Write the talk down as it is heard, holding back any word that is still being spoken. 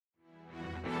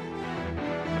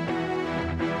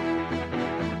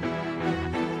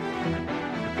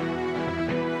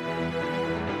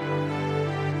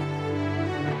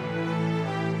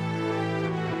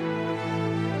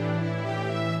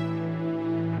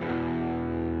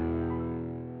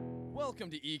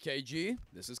Welcome to EKG.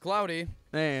 This is Cloudy.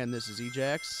 And this is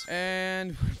Ejax.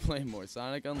 And we're playing more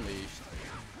Sonic Unleashed.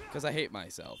 Because I hate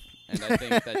myself. And I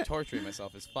think that torturing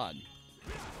myself is fun.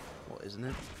 Well, isn't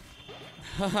it?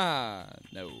 Haha,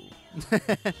 no.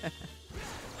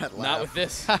 Not with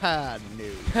this. Haha, no.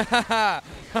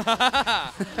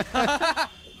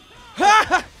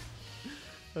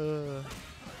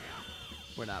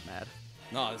 We're not mad.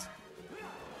 No, this...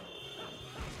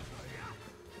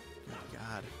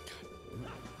 God.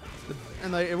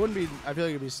 And like, it wouldn't be. I feel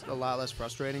like it'd be a lot less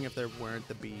frustrating if there weren't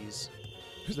the bees,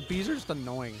 because the bees are just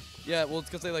annoying. Yeah, well, it's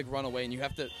because they like run away, and you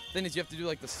have to. Thing is, you have to do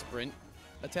like the sprint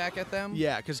attack at them.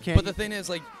 Yeah, because But the thing is,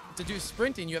 like, to do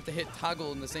sprinting, you have to hit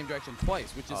toggle in the same direction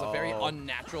twice, which is a very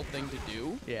unnatural thing to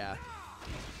do. Yeah.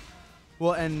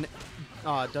 Well, and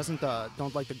don't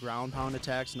the ground pound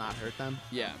attacks not hurt them?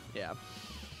 Yeah. Yeah.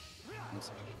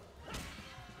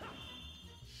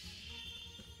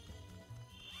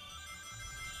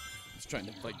 Just trying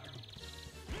to like.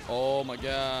 Oh my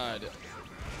God.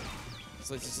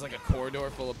 It's like just like a corridor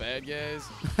full of bad guys.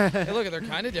 Hey, look, they're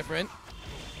kind of different.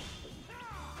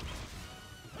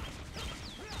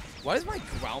 Why does my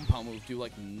ground pound move do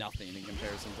like nothing in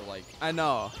comparison to like? I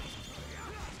know.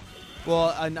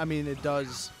 Well, I mean it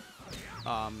does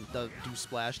do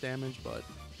splash damage, but.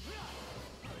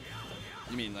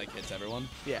 You mean like hits everyone?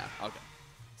 Yeah. Okay.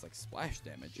 It's like splash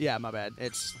damage. Yeah, my bad.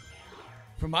 It's.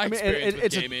 From my experience with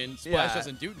it's gaming, splash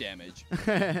doesn't do damage.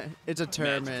 It's a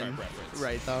term in,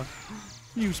 right though.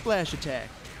 You splash attack.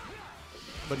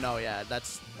 But no, yeah,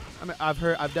 that's. I mean, I've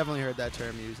definitely heard that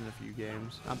term used in a few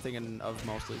games. I'm thinking of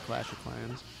mostly Clash of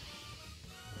Clans.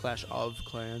 Clash of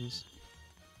Clans.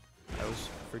 I always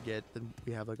forget that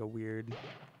we have like a weird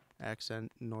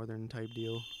accent, northern type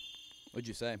deal. What'd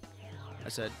you say? I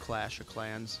said Clash of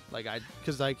Clans,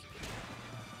 because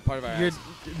Part of our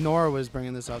Nora was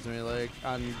bringing this up to me,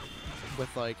 with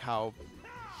how,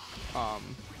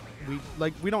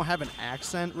 we don't have an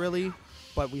accent really,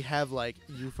 but we have like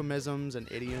euphemisms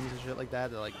and idioms and shit like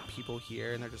that people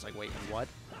hear and they're just like, wait, what?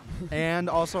 And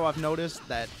also I've noticed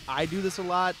that I do this a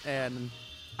lot, and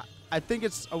I think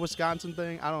it's a Wisconsin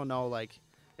thing. I don't know, I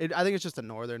think it's just a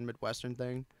northern Midwestern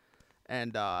thing.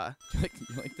 And you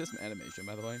like this animation,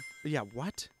 by the way? Yeah,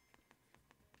 what?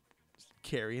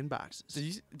 Carrying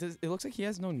boxes. It looks like he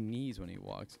has no knees when he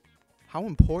walks. How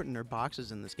important are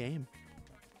boxes in this game?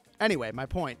 Anyway, my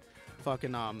point.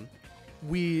 Fucking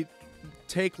we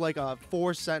take like a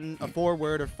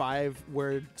 4-word or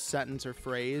 5-word sentence or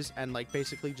phrase and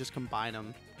basically just combine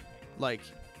them.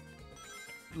 If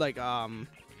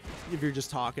you're just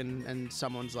talking and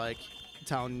someone's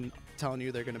telling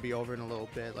you they're gonna be over in a little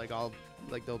bit,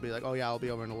 they'll be like, oh yeah, I'll be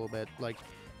over in a little bit.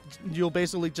 You'll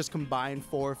basically just combine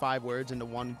 4 or 5 words into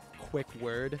one quick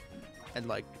word, and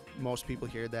most people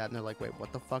hear that and they're like, wait,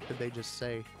 what the fuck did they just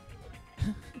say?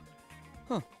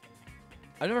 Huh.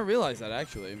 I never realized that,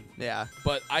 actually. Yeah.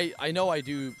 But I know I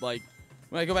do, when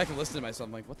I go back and listen to myself,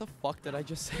 I'm like, what the fuck did I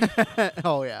just say?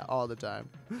 Oh yeah, all the time.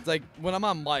 It's like when I'm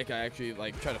on mic, I actually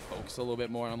try to focus a little bit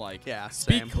more, and I'm like, yeah,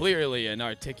 speak same. clearly and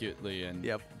articulately and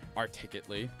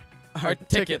articulately.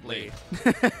 Articulately.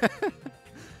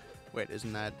 Wait,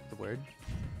 isn't that the word?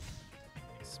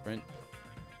 Sprint.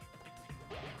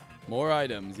 More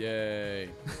items, yay.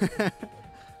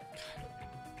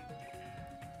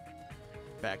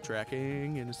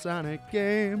 Backtracking in a Sonic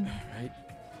game. Right?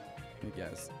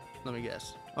 Let me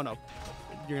guess. Oh no.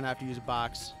 You're gonna have to use a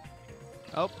box.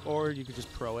 Oh, or you could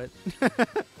just pro it.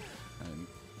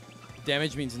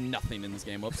 Damage means nothing in this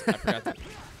game. Whoops, I forgot that.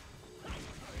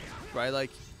 Right,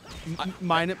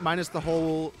 minus the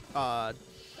whole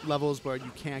levels where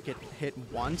you can't get hit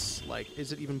once.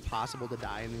 Is it even possible to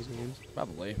die in these games?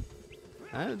 Probably.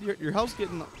 Your health's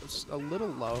getting a little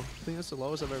low. I think that's the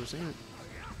lowest I've ever seen it.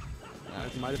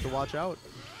 You might have to watch out.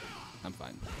 I'm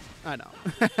fine. I know.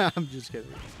 I'm just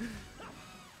kidding.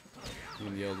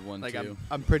 Even the old one too.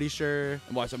 I'm pretty sure.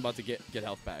 Watch, I'm about to get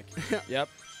health back. Yep.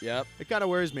 It kind of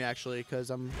worries me actually,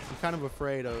 because I'm kind of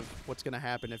afraid of what's gonna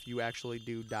happen if you actually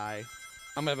do die.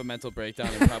 I'm gonna have a mental breakdown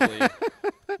and probably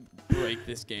break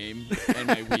this game and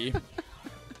my Wii.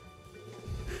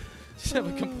 Just have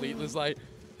a complete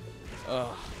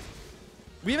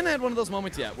we haven't had one of those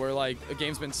moments yet where a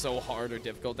game's been so hard or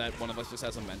difficult that one of us just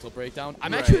has a mental breakdown.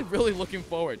 I'm actually really looking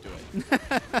forward to it.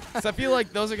 Because I feel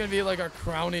like those are going to be our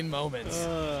crowning moments.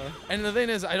 And the thing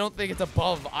is, I don't think it's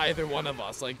above either one of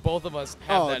us. Both of us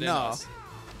have that in us.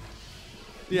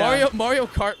 Yeah. Mario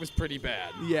Kart was pretty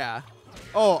bad. Yeah.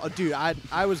 Oh, dude, I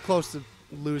was close to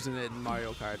losing it in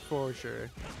Mario Kart for sure.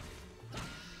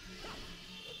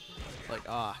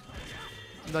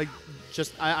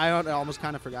 I almost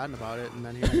kind of forgotten about it, and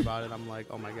then hearing about it, I'm like,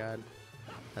 oh my god.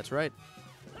 That's right.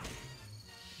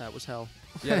 That was hell.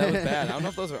 Yeah, that was bad. I don't know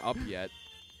if those are up yet.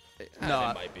 No,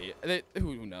 they might be.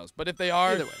 Who knows? But if they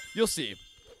are, either way. you'll see.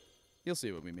 You'll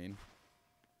see what we mean.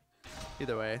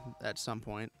 Either way, at some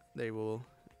point, they will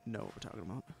know what we're talking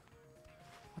about.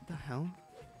 What the hell?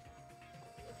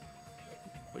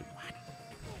 Wait, what?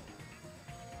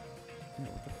 Yeah,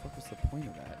 what the fuck was the point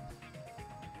of that?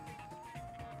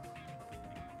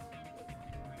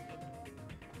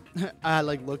 I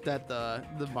like looked at the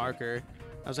marker.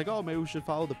 I was like, oh, maybe we should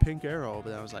follow the pink arrow.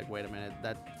 But then I was like, wait a minute,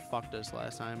 that fucked us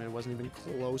last time. It wasn't even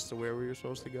close to where we were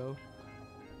supposed to go.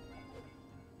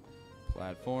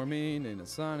 Platforming in a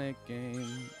Sonic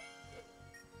game.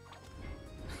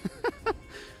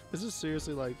 This is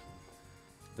seriously like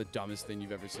the dumbest thing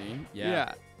you've ever seen.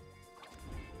 Yeah.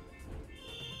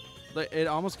 Like, it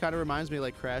almost kind of reminds me of,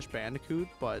 like, Crash Bandicoot,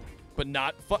 but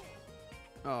not oh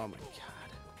my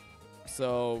god.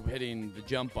 So hitting the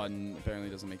jump button apparently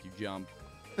doesn't make you jump.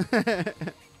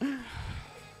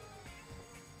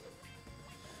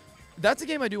 That's a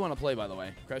game I do want to play, by the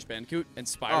way. Crash Bandicoot and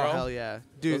Spyro. Oh hell yeah,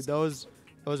 dude! Those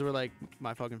were like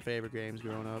my fucking favorite games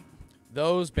growing up.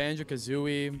 Those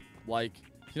Banjo-Kazooie, like,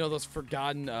 you know, those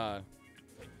forgotten.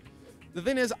 The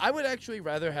thing is, I would actually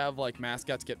rather have like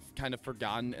mascots get kind of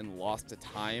forgotten and lost to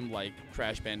time, like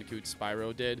Crash Bandicoot,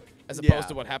 Spyro did, as opposed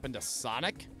to what happened to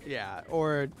Sonic. Yeah,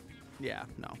 or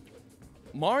no.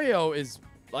 Mario is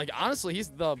like, honestly, he's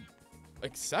the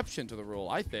exception to the rule,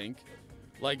 I think.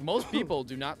 Like, most people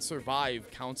do not survive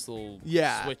console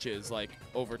switches like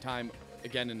over time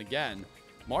again and again.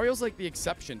 Mario's like the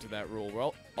exception to that rule.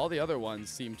 Well, all the other ones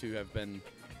seem to have been,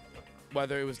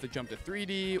 whether it was the jump to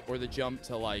 3D or the jump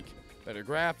to like better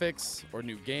graphics or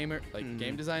new game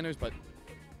designers, but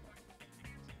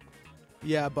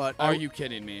yeah, but are you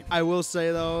kidding me? I will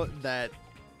say though that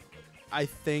I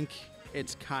think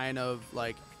it's kind of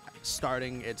like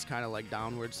starting its kind of like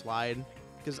downward slide,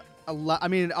 because I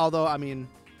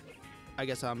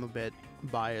guess I'm a bit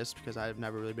biased because I've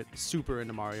never really been super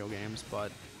into Mario games,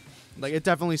 but like it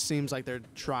definitely seems like they're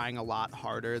trying a lot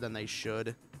harder than they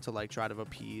should to like try to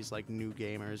appease like new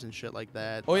gamers and shit like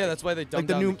that. Oh yeah, that's why they dumbed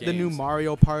down the new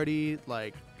Mario Party.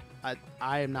 Like,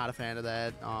 I am not a fan of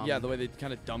that. Yeah, the way they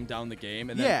kind of dumbed down the game,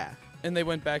 and and they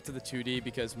went back to the 2D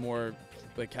because more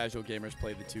like casual gamers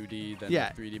play the 2D than the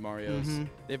 3D Marios. Mm-hmm.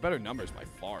 They have better numbers by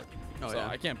far. Oh, so yeah.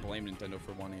 I can't blame Nintendo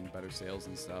for wanting better sales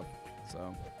and stuff.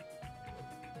 So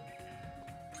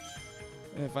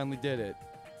and I finally did it.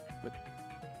 But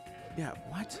yeah,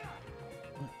 what?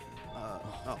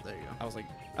 Oh, there you go. I was like,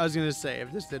 I was gonna say,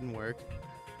 if this didn't work,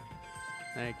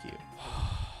 thank you.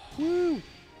 Woo!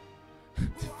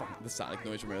 The Sonic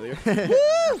noise from earlier.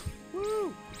 Woo!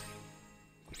 Woo!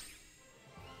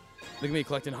 Look at me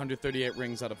collecting 138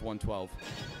 rings out of 112.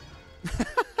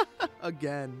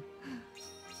 Again.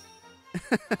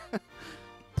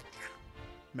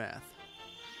 Math.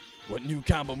 What new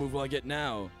combo move will I get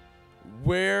now?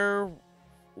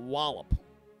 Were-Wallop.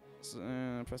 So,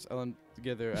 press L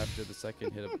together after the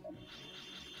second hit of.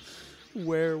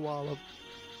 Were-Wallop.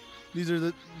 These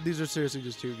are seriously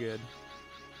just too good.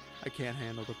 I can't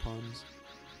handle the puns.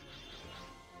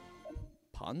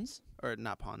 Puns? Or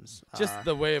not puns. Just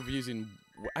the way of using.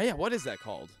 Yeah, what is that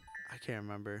called? I can't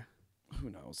remember. Who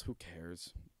knows? Who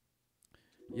cares?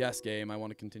 Yes, game. I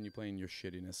want to continue playing your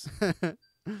shittiness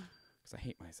because I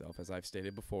hate myself, as I've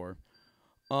stated before.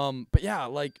 But yeah,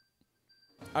 like,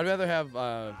 I'd rather have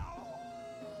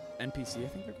NPC. I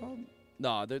think they're called.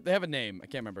 No, they have a name. I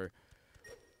can't remember.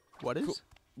 What is?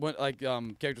 What, like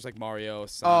characters like Mario,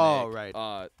 Sonic. Oh,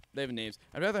 right. They have names.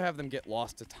 I'd rather have them get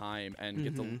lost to time and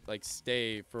get to like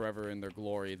stay forever in their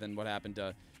glory than what happened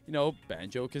to, you know,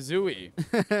 Banjo-Kazooie.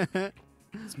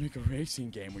 Let's make a racing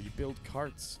game where you build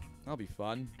carts. That'll be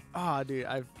fun. Oh, dude,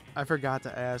 I forgot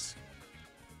to ask,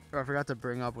 or I forgot to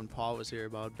bring up when Paul was here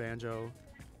about Banjo.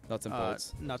 Nuts and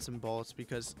bolts. Nuts and bolts,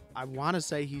 because I want to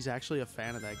say he's actually a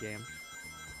fan of that game.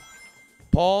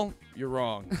 Paul, you're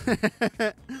wrong.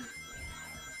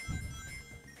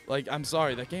 Like, I'm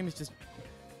sorry, that game is just.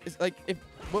 It's like,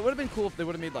 what would have been cool if they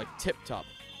would have made like tip-top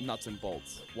nuts and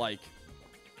bolts. Like,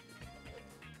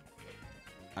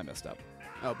 I messed up.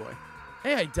 Oh boy.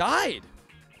 Hey, I died.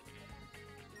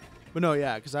 But no,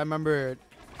 yeah, because I remember,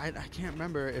 I can't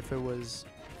remember if it was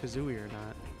Kazooie or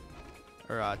not,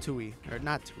 or Tooie, or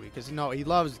not Tooie, because no, he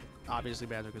loves obviously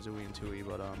Banjo-Kazooie and Tooie,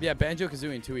 but yeah,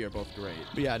 Banjo-Kazooie and Tooie are both great.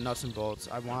 But yeah, nuts and bolts.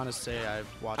 I want to say I've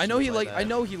watched. I know he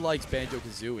likes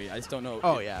Banjo-Kazooie. I just don't know.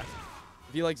 Oh yeah.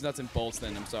 If he likes nuts and bolts,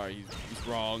 then I'm sorry, he's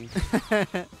wrong.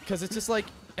 Because it's just like,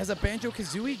 as a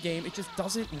Banjo-Kazooie game, it just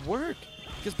doesn't work.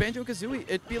 Because Banjo-Kazooie,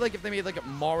 it'd be like if they made like a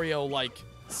Mario like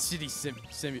City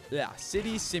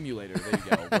Simulator. There you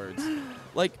go. Words.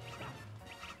 Like,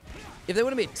 if they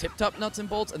would have made tip-top nuts and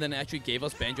bolts and then actually gave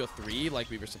us Banjo 3 like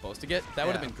we were supposed to get, that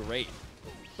would have been great.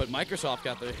 But Microsoft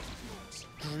got their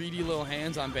greedy little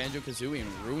hands on Banjo-Kazooie and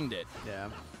ruined it. Yeah.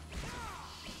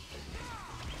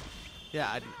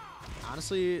 Yeah,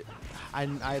 honestly,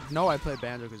 I know I played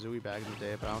Banjo-Kazooie back in the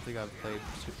day, but I don't think I've played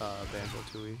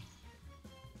Banjo-Tooie.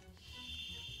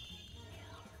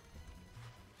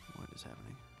 What is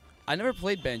happening? I never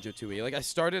played Banjo-Tooie. Like, I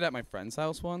started at my friend's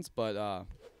house once, but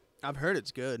I've heard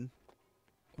it's good.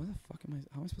 where the fuck am I?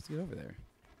 How am I supposed to get over there?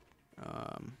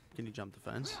 Can you jump the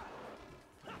fence?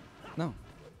 No.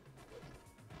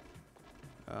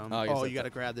 Oh, you gotta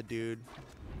grab the dude.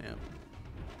 Yeah.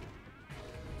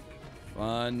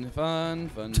 Fun, fun,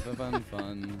 fun, fun,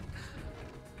 fun,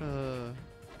 fun.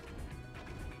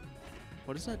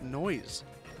 What is that noise?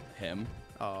 Him.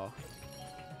 Oh.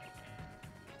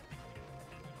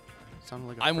 Sounded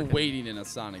like a I'm frickin' waiting in a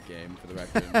Sonic game, for the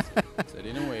record.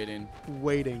 Sitting and waiting.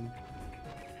 Waiting.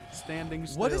 Standing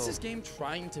still. What is this game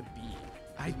trying to be?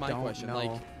 I my don't question. know.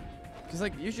 Like, because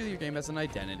like usually your game has an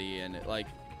identity, and it, like,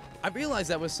 I realize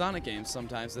that with Sonic games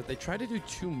sometimes that they try to do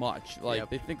too much. Like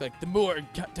they think like the more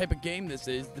type of game this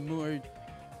is, the more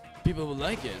people will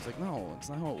like it. It's like, no, it's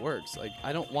not how it works. Like,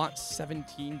 I don't want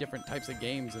 17 different types of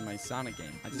games in my Sonic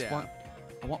game. I just I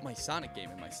want my Sonic game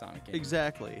in my Sonic game.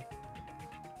 Exactly.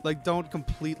 Like, don't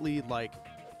completely like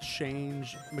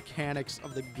change mechanics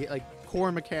of the game, like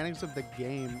core mechanics of the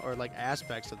game, or like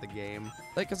aspects of the game.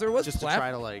 Like, because there was just to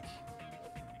try to like,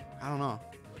 I don't know.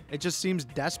 It just seems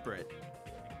desperate.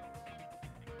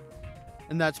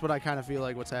 And that's what I kind of feel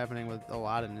like what's happening with a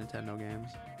lot of Nintendo games.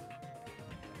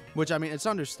 Which, I mean, it's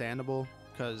understandable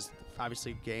because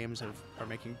obviously games are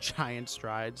making giant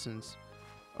strides since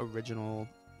original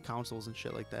consoles and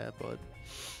shit like that, but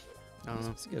I don't know.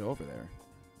 Let's get over there.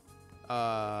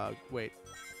 Wait.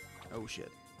 Oh,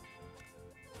 shit.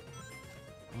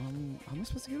 How am I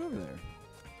supposed to get over there?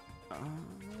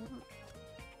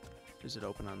 Is it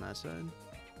open on that side?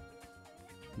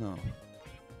 No.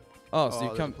 Oh, so you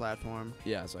come platform.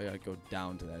 Yeah, so I gotta go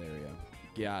down to that area.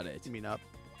 Got it. You mean up?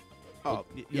 Well,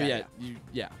 Oh, yeah.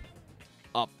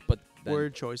 Up, but then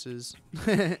Word choices.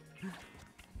 we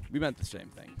meant the same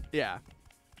thing. Yeah.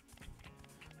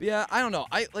 But yeah, I don't know.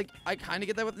 I kind of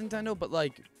get that with Nintendo, but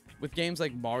like with games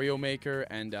like Mario Maker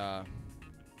and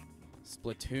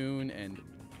Splatoon and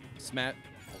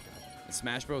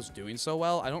Smash Bros doing so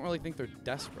well, I don't really think they're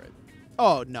desperate.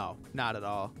 Oh no, not at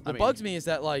all. What bugs me is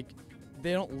that like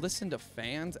they don't listen to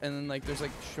fans, and then like there's like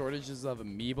shortages of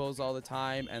amiibos all the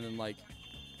time, and then like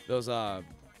those the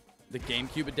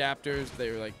GameCube adapters,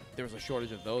 there was a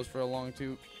shortage of those for a long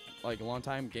time.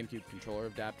 GameCube controller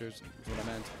adapters is what I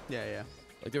meant. Yeah.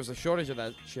 Like there was a shortage of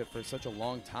that shit for such a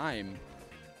long time.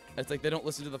 It's like they don't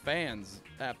listen to the fans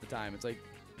half the time. It's like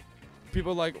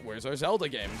people are like, "Where's our Zelda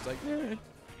game?" It's like,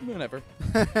 whatever.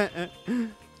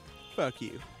 Fuck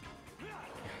you. Yeah,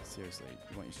 seriously,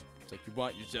 it's like you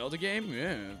want your Zelda game?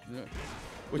 Yeah.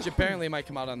 Which apparently might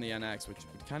come out on the NX, which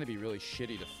would kind of be really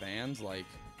shitty to fans. Like,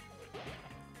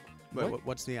 Wait,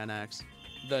 what's the NX?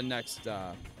 the next,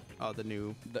 the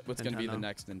new. what's going to be the Nintendo.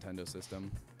 next Nintendo system?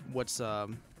 What's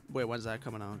Wait, when's that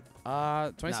coming out?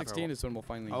 2016 is when we'll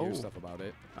finally hear stuff about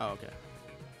it. Oh, okay.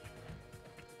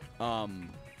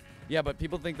 Yeah, but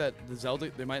people think that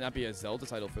there might not be a Zelda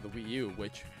title for the Wii U,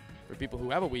 which for people who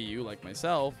have a Wii U like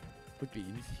myself would be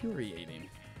infuriating.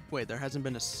 Wait, there hasn't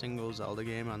been a single Zelda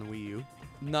game on the Wii U?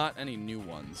 Not any new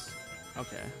ones.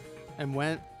 Okay. And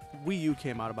when Wii U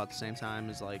came out about the same time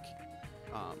as like,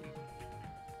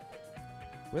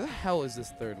 Where the hell is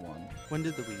this third one? when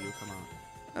did the Wii U come out?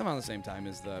 I'm on the same time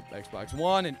as the Xbox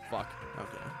One, and fuck.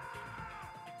 Okay.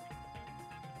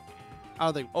 I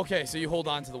don't think. Okay, so you hold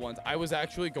on to the ones. I was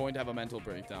actually going to have a mental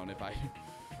breakdown if I...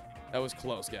 That was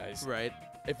close, guys. Right.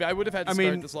 If I would have had to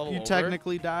start this level you over...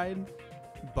 technically died,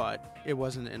 but it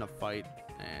wasn't in a fight.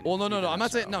 And Well, no. you I'm didn't,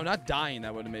 not saying... so- No, not dying.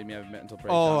 That would have made me have a mental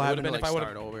breakdown. Oh, It would having have to been like if I would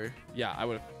start have... over. Yeah,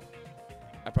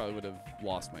 I probably would have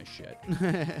lost my shit.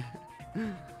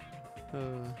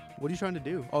 What are you trying to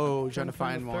do? Oh, you're trying to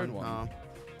find the third one. one.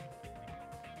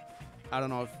 I don't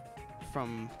know if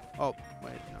from. Oh,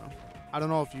 wait, no. I don't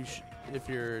know if if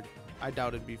you're. I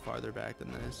doubt it'd be farther back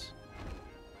than this.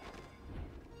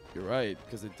 You're right,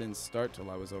 because it didn't start till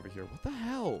I was over here. What the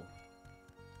hell?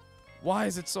 Why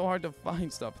is it so hard to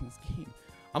find stuff in this game?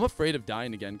 I'm afraid of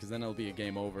dying again, because then it'll be a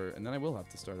game over, and then I will have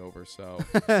to start over, so...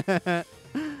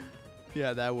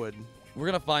 Yeah, that would. We're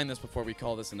going to find this before we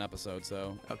call this an episode,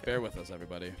 so bear with us,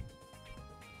 everybody.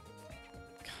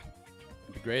 God,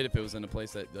 it'd be great if it was in a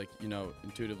place that, like, you know,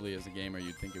 intuitively as a gamer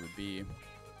you'd think it would be.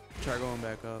 Try going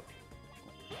back up.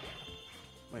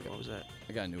 Wait, what was that?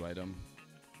 I got a new item.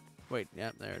 Wait,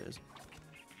 yep, there it is.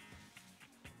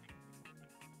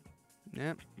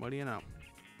 Yep, what do you know?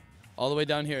 All the way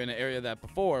down here in an area that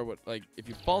before, would, like, if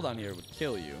you fall down here, it would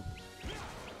kill you.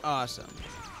 Awesome.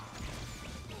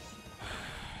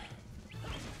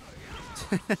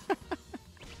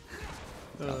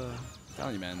 I'm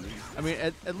telling you, man. I mean,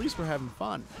 at least we're having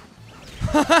fun.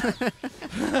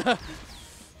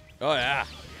 Oh, yeah.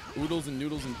 Oodles and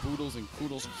noodles and poodles and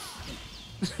poodles.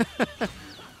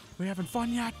 We having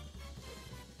fun yet?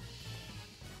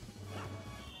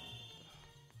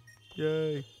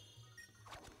 Yay.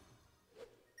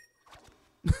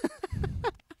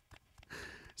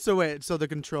 So wait, so the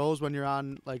controls when you're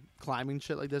on like climbing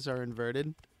shit like this are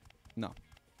inverted? No.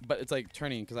 But it's like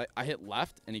turning because I hit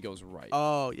left and he goes right.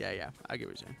 Oh, yeah, yeah. I get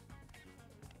what you're saying.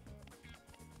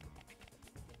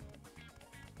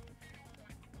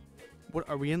 What,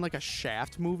 are we in like a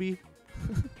Shaft movie?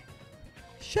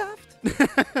 Shaft.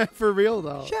 For real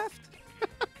though. Shaft.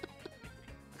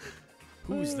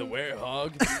 Who's the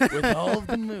werehog with all of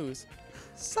the moves?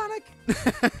 Sonic.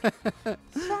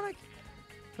 Sonic.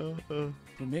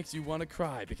 Who makes you want to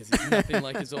cry because he's nothing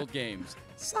like his old games?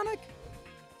 Sonic.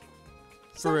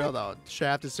 For real though,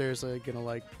 Shaft is seriously gonna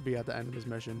like be at the end of his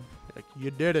mission. Like, you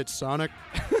did it, Sonic.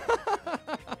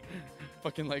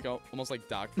 Fucking like almost like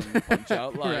Doc from Punch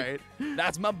Out. Like, right.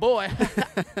 That's my boy.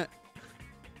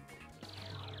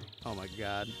 Oh my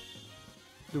god.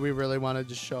 Do we really want to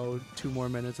just show 2 more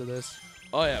minutes of this?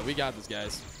 Oh yeah, we got this,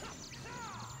 guys.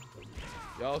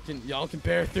 Y'all can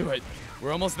bear through it.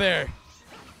 We're almost there.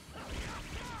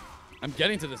 I'm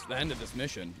getting to the end of this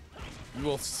mission. You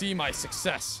will see my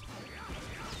success.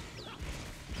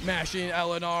 Mashing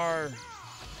Eleanor.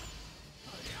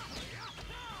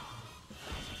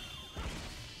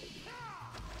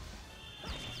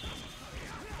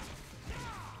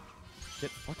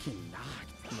 Get fucking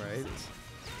knocked. Right. Jesus.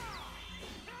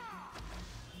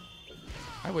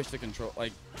 I wish the control,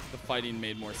 like, the fighting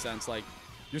made more sense. Like,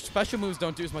 your special moves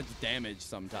don't do as much damage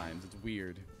sometimes. It's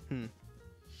weird.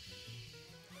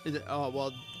 Is it, oh,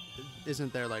 well,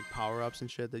 isn't there, like, power-ups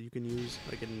and shit that you can use,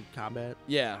 like, in combat?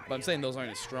 Yeah, but I'm saying those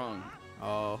aren't as strong.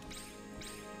 Oh.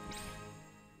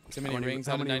 So many rings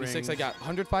out of 96. I got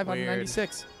 105 out of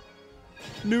 96.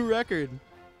 New record.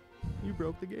 You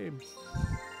broke the game.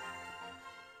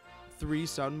 3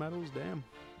 sun medals? Damn.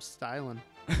 Styling.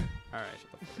 All right.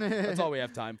 That's all we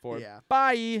have time for. Yeah.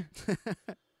 Bye.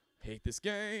 Hate this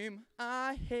game.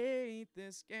 I hate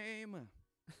this game.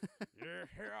 Yeah.